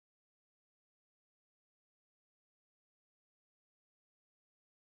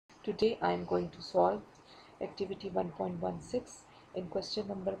Today I am going to solve activity 1.16. In question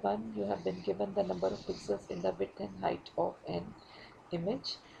number 1, you have been given the number of pixels in the width and height of an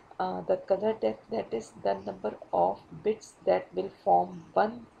image. The color depth, that is the number of bits that will form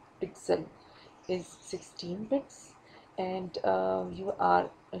one pixel, is 16 bits, and you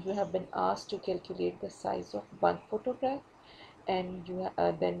have been asked to calculate the size of one photograph, and you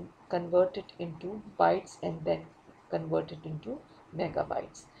then convert it into bytes and then convert it into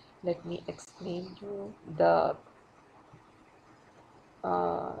megabytes. Let me explain the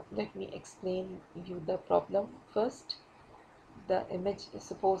problem first. The image,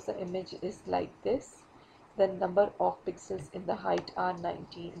 suppose the image is like this. The number of pixels in the height are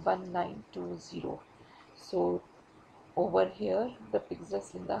 1920. So over here the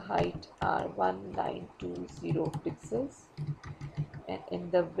pixels in the height are 1920 pixels, and in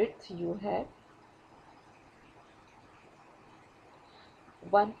the width you have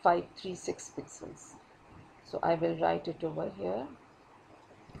 1536 pixels. So I will write it over here,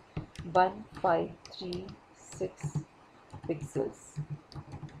 1536 pixels.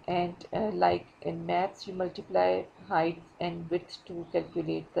 And like in maths, you multiply height and width to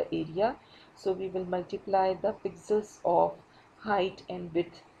calculate the area. So we will multiply the pixels of height and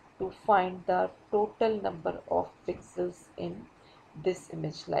width to find the total number of pixels in this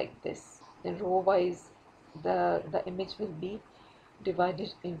image, like this. In row wise, the image will be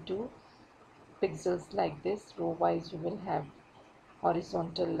divided into pixels like this. Row wise you will have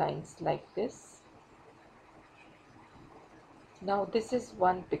horizontal lines like this. Now this is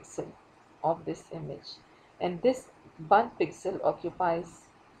one pixel of this image, and this one pixel occupies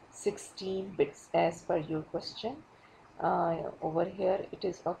 16 bits as per your question. Over here it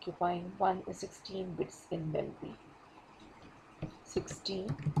is occupying 16 bits in memory. 16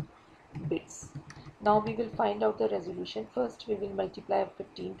 bits. Now we will find out the resolution. First we will multiply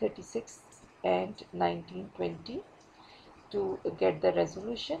 1536 and 1920 to get the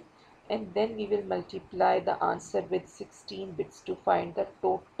resolution, and then we will multiply the answer with 16 bits to find the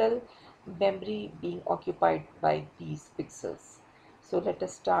total memory being occupied by these pixels. So let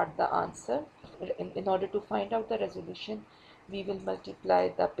us start the answer. In order to find out the resolution, we will multiply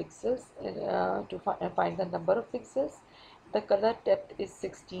the pixels to find the number of pixels. The color depth is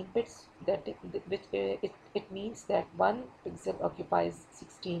 16 bits, it means that one pixel occupies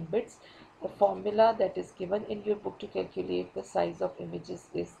 16 bits. The formula that is given in your book to calculate the size of images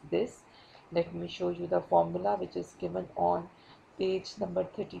is this. Let me show you the formula, which is given on page number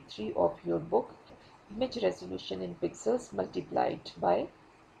 33 of your book. Image resolution in pixels multiplied by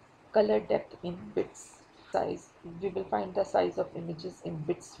color depth in bits. Size, we will find the size of images in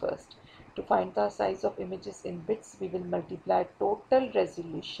bits first. To find the size of images in bits, we will multiply total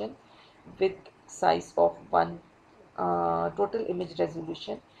resolution with size of one total image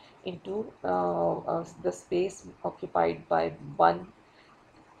resolution into the space occupied by one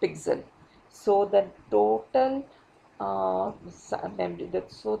pixel. So the total the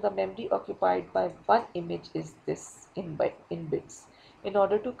memory occupied by one image is this in bits. In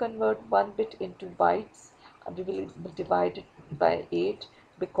order to convert one bit into bytes, we will divide it by 8,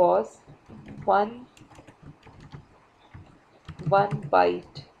 because one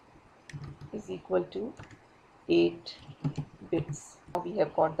byte is equal to 8 bits. Now we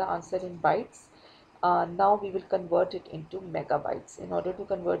have got the answer in bytes. Now we will convert it into megabytes. In order to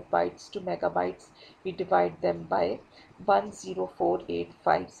convert bytes to megabytes, we divide them by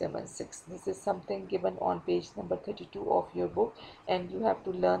 1048,576. This is something given on page number 32 of your book, and you have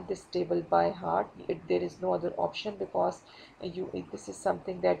to learn this table by heart. There is no other option, because this is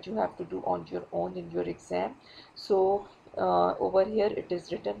something that you have to do on your own in your exam. So over here it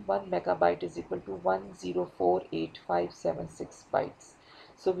is written 1 megabyte is equal to 1048,576 bytes.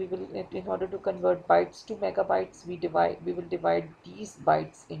 So we will, in order to convert bytes to megabytes, we will divide these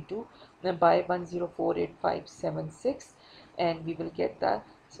bytes into by 1048,576, and we will get the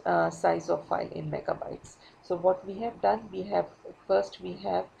size of file in megabytes. So what we have done, we have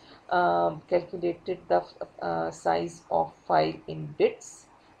calculated the size of file in bits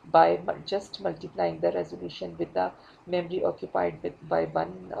by just multiplying the resolution with the memory occupied by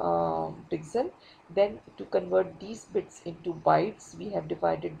one pixel. Then to convert these bits into bytes, we have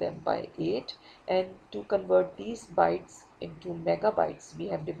divided them by 8, and to convert these bytes into megabytes, we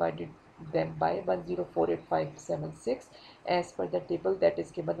have divided them by 1048,576 as per the table that is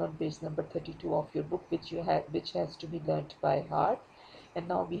given on page number 32 of your book, which has to be learnt by heart. And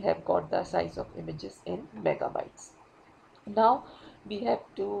now we have got the size of images in megabytes. Now we have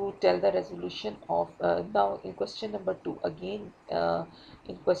to tell the resolution of now in question number 2 again.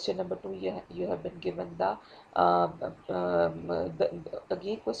 In question number 2 you have been given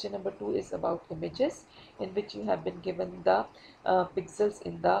again question number 2 is about images, in which you have been given the pixels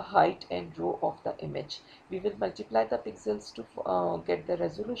in the height and row of the image. We will multiply the pixels to get the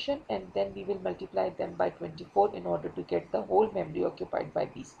resolution, and then we will multiply them by 24 in order to get the whole memory occupied by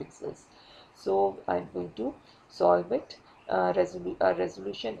these pixels. So I'm going to solve it.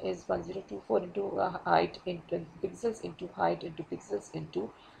 Resolution is 1024 into height into pixels into height into pixels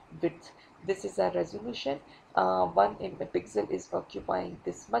into width. This is our resolution. One pixel is occupying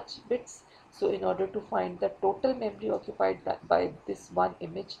this much bits. So in order to find the total memory occupied by this one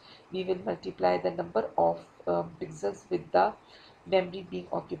image, we will multiply the number of pixels with the memory being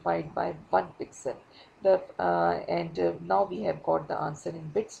occupied by one pixel. Now we have got the answer in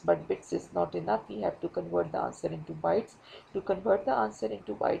bits, but bits is not enough. We have to convert the answer into bytes. To convert the answer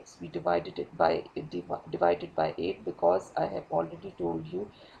into bytes, we divided by 8, because I have already told you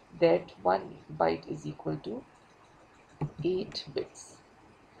that 1 byte is equal to 8 bits.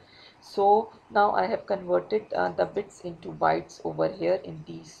 So now I have converted the bits into bytes over here in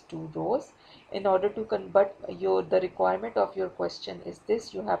these two rows. In order to convert the requirement of your question is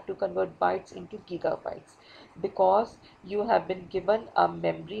this: you have to convert bytes into gigabytes, because you have been given a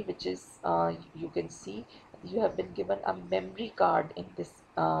memory which is you can see you have been given a memory card in this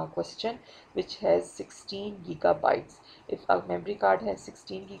question, which has 16 gigabytes. If a memory card has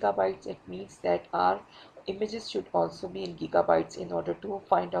 16 gigabytes, it means that our images should also be in gigabytes in order to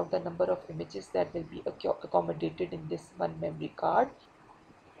find out the number of images that will be accommodated in this one memory card.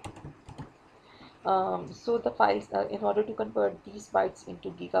 So the files, in order to convert these bytes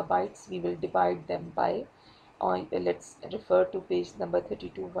into gigabytes, we will divide them by, let's refer to page number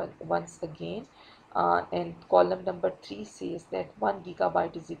 32 once again. And column number 3 says that 1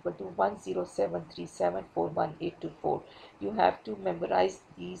 gigabyte is equal to 1073741824. You have to memorize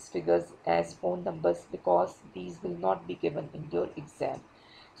these figures as phone numbers, because these will not be given in your exam.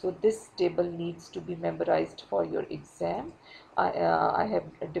 So this table needs to be memorized for your exam. I have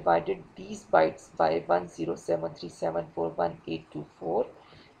divided these bytes by 1073741824.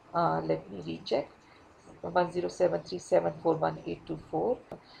 Let me recheck. 1073741824.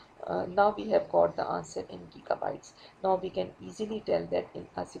 Now we have got the answer in gigabytes. Now we can easily tell that in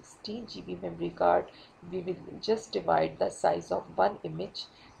a 16 GB memory card, we will just divide the size of one image.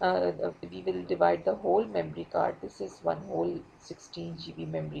 We will divide the whole memory card. This is one whole 16 GB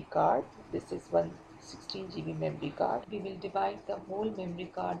memory card. This is one 16 GB memory card. We will divide the whole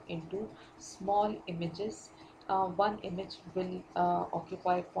memory card into small images. One image will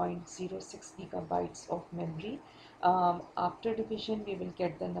occupy 0.06 gigabytes of memory. After division, we will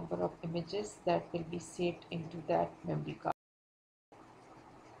get the number of images that will be saved into that memory card.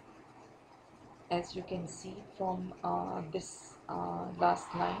 As you can see from this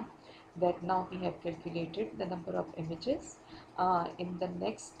last line, that now we have calculated the number of images. In the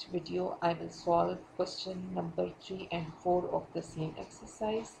next video, I will solve question number 3 and 4 of the same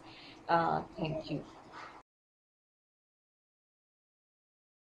exercise. Thank you.